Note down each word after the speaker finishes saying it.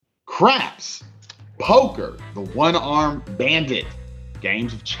craps, poker, the one-armed bandit,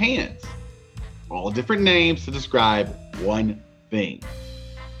 games of chance. All different names to describe one thing.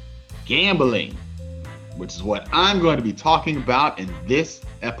 Gambling, which is what I'm going to be talking about in this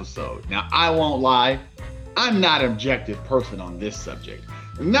episode. Now, I won't lie, I'm not an objective person on this subject.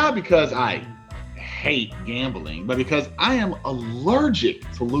 Not because I hate gambling, but because I am allergic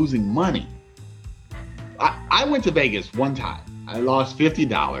to losing money. I went to Vegas one time. I lost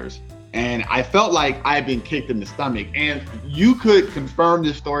 $50 and I felt like I'd been kicked in the stomach. And you could confirm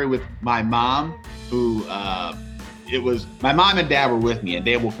this story with my mom, who my mom and dad were with me, and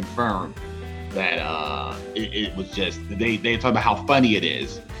they will confirm that it was just, they talk about how funny it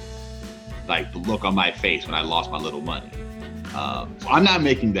is, like the look on my face when I lost my little money. So I'm not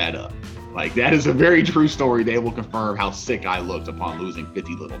making that up. Like, that is a very true story. They will confirm how sick I looked upon losing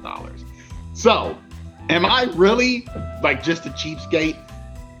 $50 little dollars. So, am I really like just a cheapskate?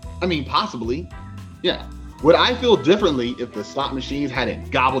 I mean, possibly. Yeah. Would I feel differently if the slot machines hadn't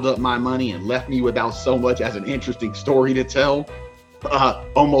gobbled up my money and left me without so much as an interesting story to tell?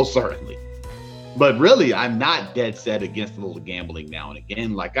 Almost certainly. But really, I'm not dead set against a little gambling now and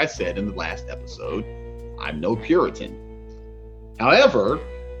again. Like I said in the last episode, I'm no Puritan. However,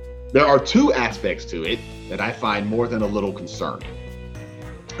 there are two aspects to it that I find more than a little concerning.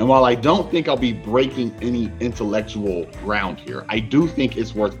 And while I don't think I'll be breaking any intellectual ground here, I do think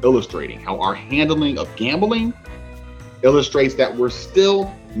it's worth illustrating how our handling of gambling illustrates that we're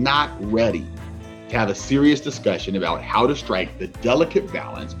still not ready to have a serious discussion about how to strike the delicate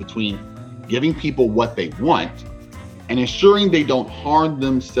balance between giving people what they want and ensuring they don't harm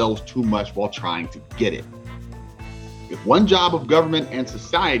themselves too much while trying to get it. If one job of government and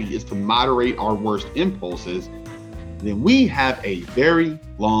society is to moderate our worst impulses, then we have a very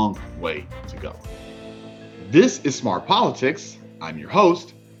long way to go. This is Smart Politics. I'm your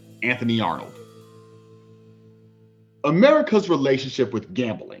host, Anthony Arnold. America's relationship with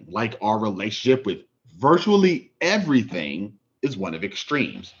gambling, like our relationship with virtually everything, is one of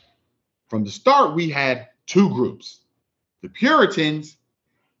extremes. From the start, we had two groups, the Puritans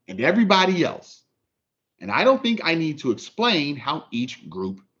and everybody else. And I don't think I need to explain how each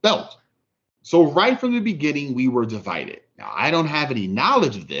group felt. So right from the beginning, we were divided. Now, I don't have any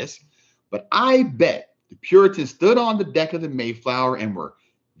knowledge of this, but I bet the Puritans stood on the deck of the Mayflower and were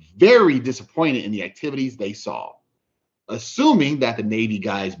very disappointed in the activities they saw, assuming that the Navy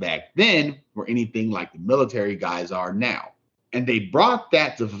guys back then were anything like the military guys are now. And they brought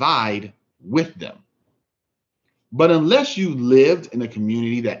that divide with them. But unless you lived in a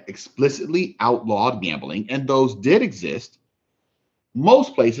community that explicitly outlawed gambling, and those did exist,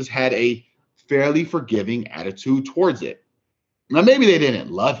 most places had a fairly forgiving attitude towards it. Now, maybe they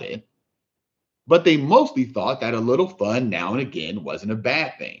didn't love it, but they mostly thought that a little fun now and again wasn't a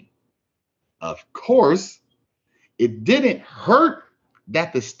bad thing. Of course, it didn't hurt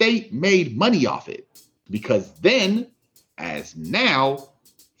that the state made money off it, because then, as now,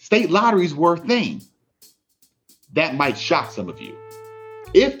 state lotteries were a thing. That might shock some of you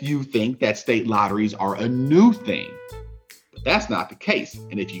if you think that state lotteries are a new thing, but that's not the case.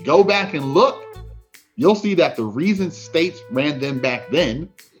 And if you go back and look, you'll see that the reasons states ran them back then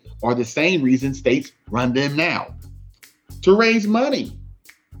are the same reasons states run them now: to raise money.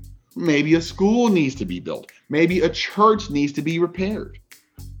 Maybe a school needs to be built. Maybe a church needs to be repaired.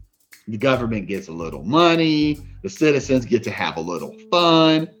 The government gets a little money. The citizens get to have a little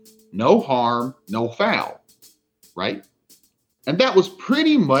fun. No harm, no foul. Right? And that was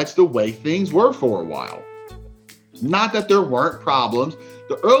pretty much the way things were for a while. Not that there weren't problems.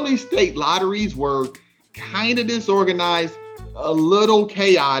 The early state lotteries were kind of disorganized, a little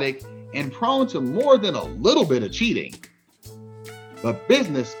chaotic, and prone to more than a little bit of cheating. But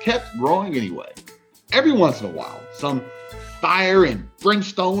business kept growing anyway. Every once in a while, some fire and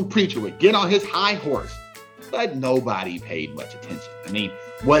brimstone preacher would get on his high horse, but nobody paid much attention. I mean,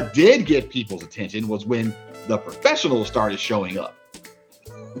 what did get people's attention was when the professionals started showing up.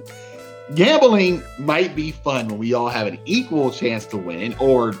 Gambling might be fun when we all have an equal chance to win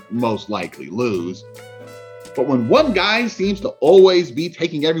or most likely lose. But when one guy seems to always be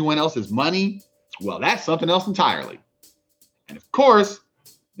taking everyone else's money, well, that's something else entirely. And of course,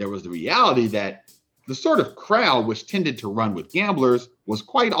 there was the reality that the sort of crowd which tended to run with gamblers was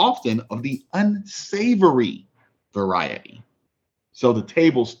quite often of the unsavory variety. So the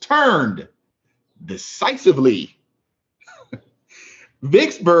tables turned decisively.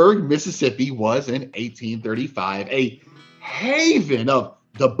 Vicksburg, Mississippi was in 1835 a haven of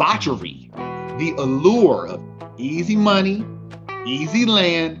debauchery. The allure of easy money, easy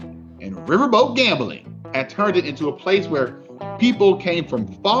land, and riverboat gambling had turned it into a place where People came from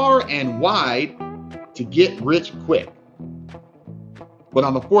far and wide to get rich quick. But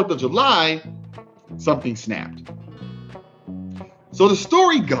on the 4th of July, something snapped. So the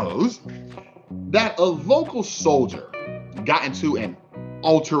story goes that a local soldier got into an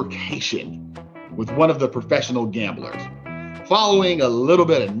altercation with one of the professional gamblers. Following a little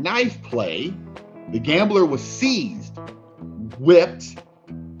bit of knife play, the gambler was seized, whipped,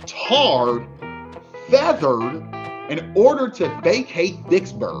 tarred, feathered, and ordered to vacate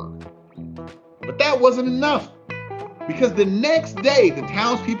Vicksburg. But that wasn't enough, because the next day the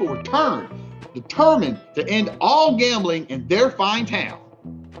townspeople returned, determined to end all gambling in their fine town.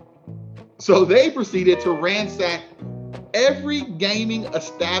 So they proceeded to ransack every gaming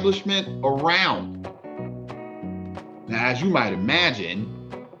establishment around. Now, as you might imagine,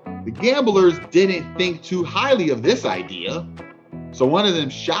 the gamblers didn't think too highly of this idea, so one of them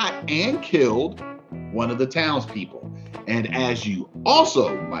shot and killed one of the townspeople. And as you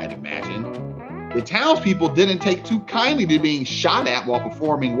also might imagine, the townspeople didn't take too kindly to being shot at while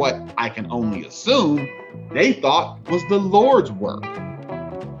performing what I can only assume they thought was the Lord's work.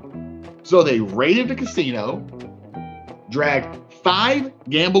 So they raided the casino, dragged 5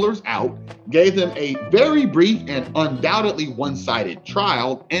 gamblers out, gave them a very brief and undoubtedly one-sided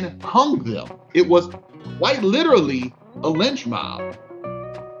trial, and hung them. It was quite literally a lynch mob.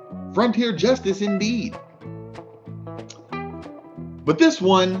 Frontier justice indeed. But this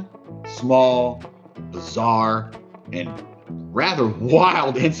one small, bizarre, and rather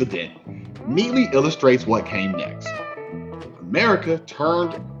wild incident neatly illustrates what came next. America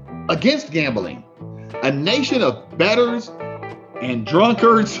turned against gambling. A nation of bettors and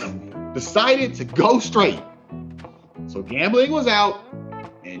drunkards decided to go straight. So gambling was out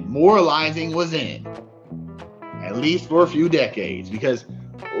and moralizing was in, at least for a few decades, because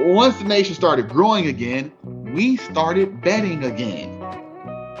once the nation started growing again, we started betting again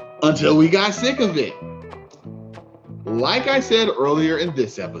until we got sick of it. Like I said earlier in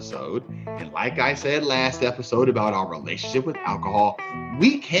this episode, and like I said last episode about our relationship with alcohol,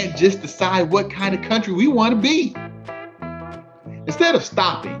 we can't just decide what kind of country we want to be. Instead of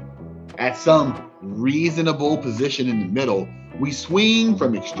stopping at some reasonable position in the middle, we swing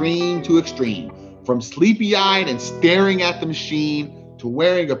from extreme to extreme, from sleepy-eyed and staring at the machine to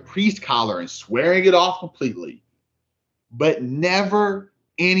wearing a priest collar and swearing it off completely, but never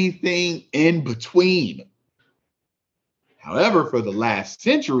anything in between. However, for the last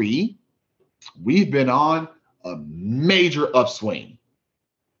century, we've been on a major upswing.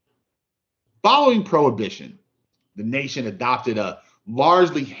 Following Prohibition, the nation adopted a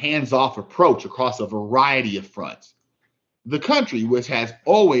largely hands-off approach across a variety of fronts. The country, which has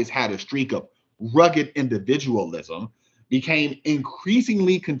always had a streak of rugged individualism, became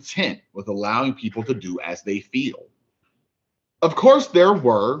increasingly content with allowing people to do as they feel. Of course, there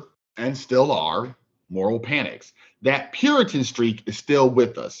were, and still are, moral panics. That Puritan streak is still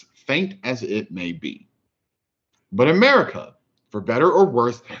with us, faint as it may be. But America, for better or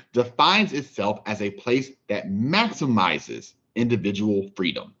worse, defines itself as a place that maximizes individual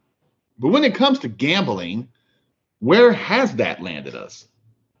freedom. But when it comes to gambling, where has that landed us?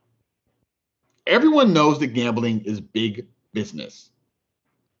 Everyone knows that gambling is big business.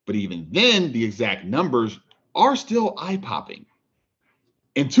 But even then, the exact numbers are still eye-popping.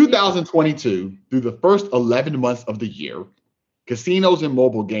 In 2022, through the first 11 months of the year, casinos and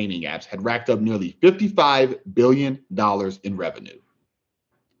mobile gaming apps had racked up nearly $55 billion in revenue.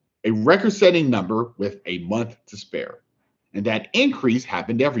 A record-setting number with a month to spare. And that increase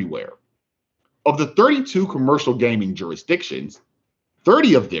happened everywhere. Of the 32 commercial gaming jurisdictions,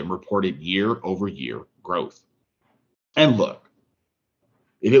 30 of them reported year-over-year growth. And look,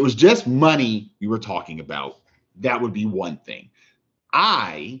 if it was just money we were talking about, that would be one thing.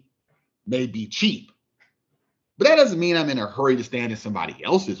 I may be cheap, but that doesn't mean I'm in a hurry to stand in somebody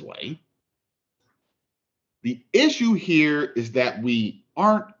else's way. The issue here is that we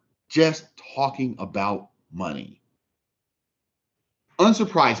aren't just talking about money.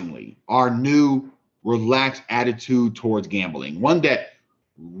 Unsurprisingly, our new relaxed attitude towards gambling, one that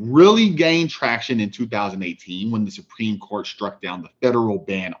really gained traction in 2018 when the Supreme Court struck down the federal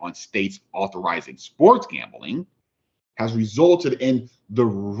ban on states authorizing sports gambling, has resulted in the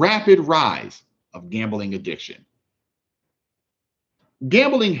rapid rise of gambling addiction.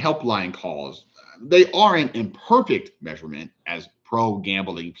 Gambling helpline calls, they are an imperfect measurement, as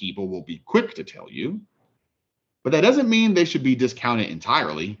pro-gambling people will be quick to tell you, but that doesn't mean they should be discounted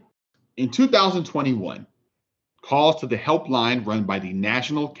entirely. In 2021, calls to the helpline run by the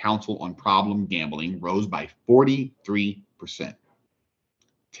National Council on Problem Gambling rose by 43%.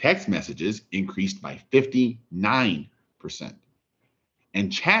 Text messages increased by 59%.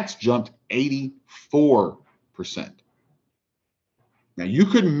 and chats jumped 84%. Now, you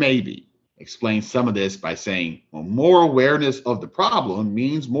could maybe explain some of this by saying, well, more awareness of the problem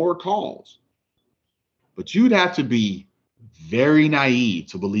means more calls. But you'd have to be very naive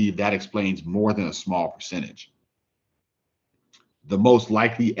to believe that explains more than a small percentage. The most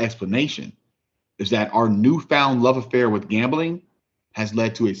likely explanation is that our newfound love affair with gambling has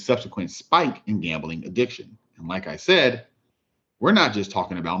led to a subsequent spike in gambling addiction. And like I said, we're not just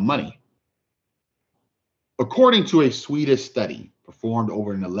talking about money. According to a Swedish study performed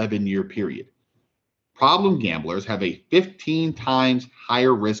over an 11-year period, problem gamblers have a 15 times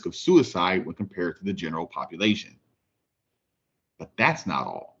higher risk of suicide when compared to the general population. But that's not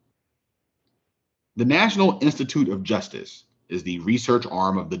all. The National Institute of Justice is the research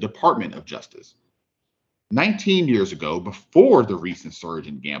arm of the Department of Justice. 19 years ago, before the recent surge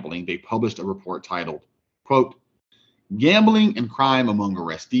in gambling, they published a report titled, quote, "Gambling and Crime Among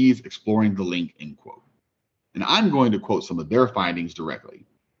Arrestees, Exploring the Link," end quote. And I'm going to quote some of their findings directly.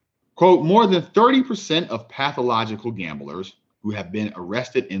 Quote, "More than 30% of pathological gamblers who have been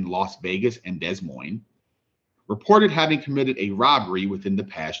arrested in Las Vegas and Des Moines reported having committed a robbery within the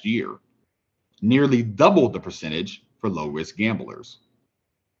past year, nearly double the percentage for low-risk gamblers.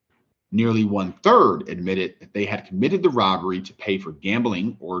 Nearly 1/3 admitted that they had committed the robbery to pay for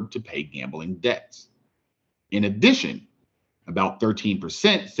gambling or to pay gambling debts. In addition, about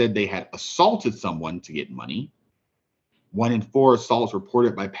 13% said they had assaulted someone to get money. 1 in 4 assaults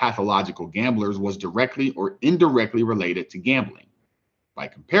reported by pathological gamblers was directly or indirectly related to gambling. By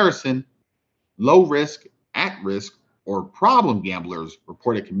comparison, low risk, at risk, or problem gamblers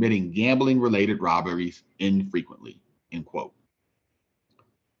reported committing gambling-related robberies infrequently," end quote.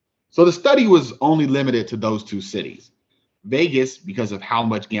 So the study was only limited to those two cities. Vegas, because of how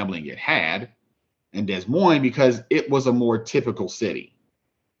much gambling it had, and Des Moines, because it was a more typical city.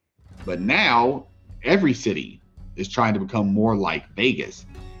 But now, every city is trying to become more like Vegas,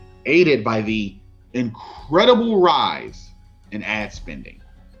 aided by the incredible rise in ad spending.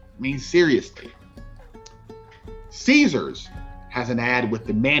 I mean, seriously. Caesars has an ad with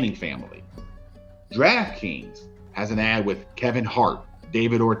the Manning family. DraftKings has an ad with Kevin Hart,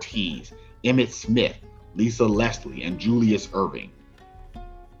 David Ortiz, Emmitt Smith, Lisa Leslie, and Julius Erving.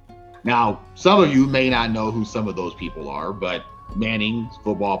 Now, some of you may not know who some of those people are, but Manning's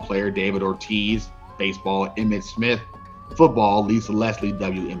football player, David Ortiz, baseball, Emmitt Smith, football, Lisa Leslie,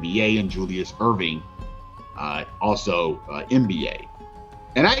 WNBA, and Julius Erving, also NBA.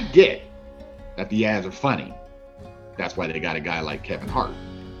 And I get that the ads are funny. That's why they got a guy like Kevin Hart.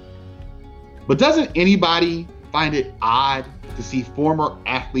 But doesn't anybody find it odd to see former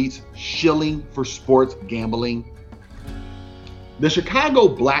athletes shilling for sports gambling? The Chicago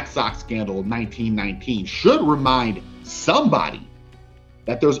Black Sox scandal of 1919 should remind somebody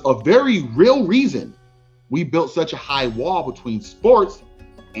that there's a very real reason we built such a high wall between sports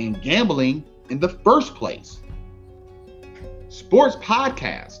and gambling in the first place. Sports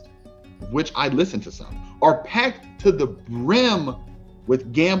podcasts, of which I listen to some, are packed to the brim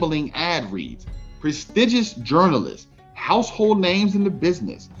with gambling ad reads. Prestigious journalists, household names in the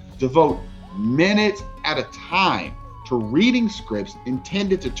business, devote minutes at a time to reading scripts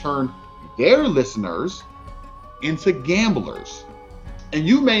intended to turn their listeners into gamblers. And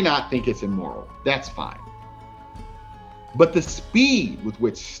you may not think it's immoral. That's fine. But the speed with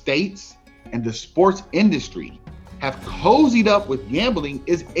which states and the sports industry have cozied up with gambling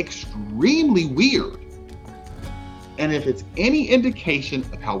is extremely weird. And if it's any indication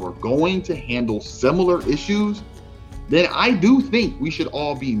of how we're going to handle similar issues, then I do think we should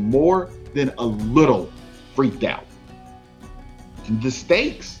all be more than a little freaked out. The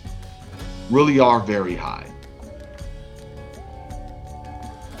stakes really are very high.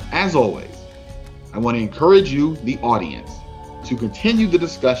 As always, I want to encourage you, the audience, to continue the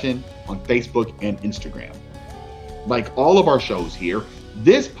discussion on Facebook and Instagram. Like all of our shows here,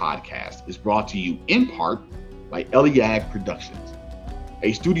 this podcast is brought to you in part by Eliag Productions,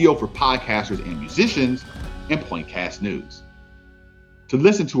 a studio for podcasters and musicians, and Pointcast News. To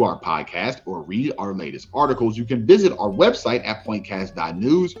listen to our podcast or read our latest articles, you can visit our website at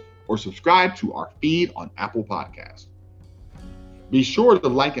pointcast.news or subscribe to our feed on Apple Podcasts. Be sure to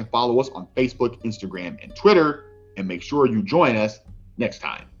like and follow us on Facebook, Instagram, and Twitter, and make sure you join us next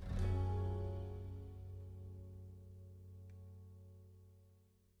time.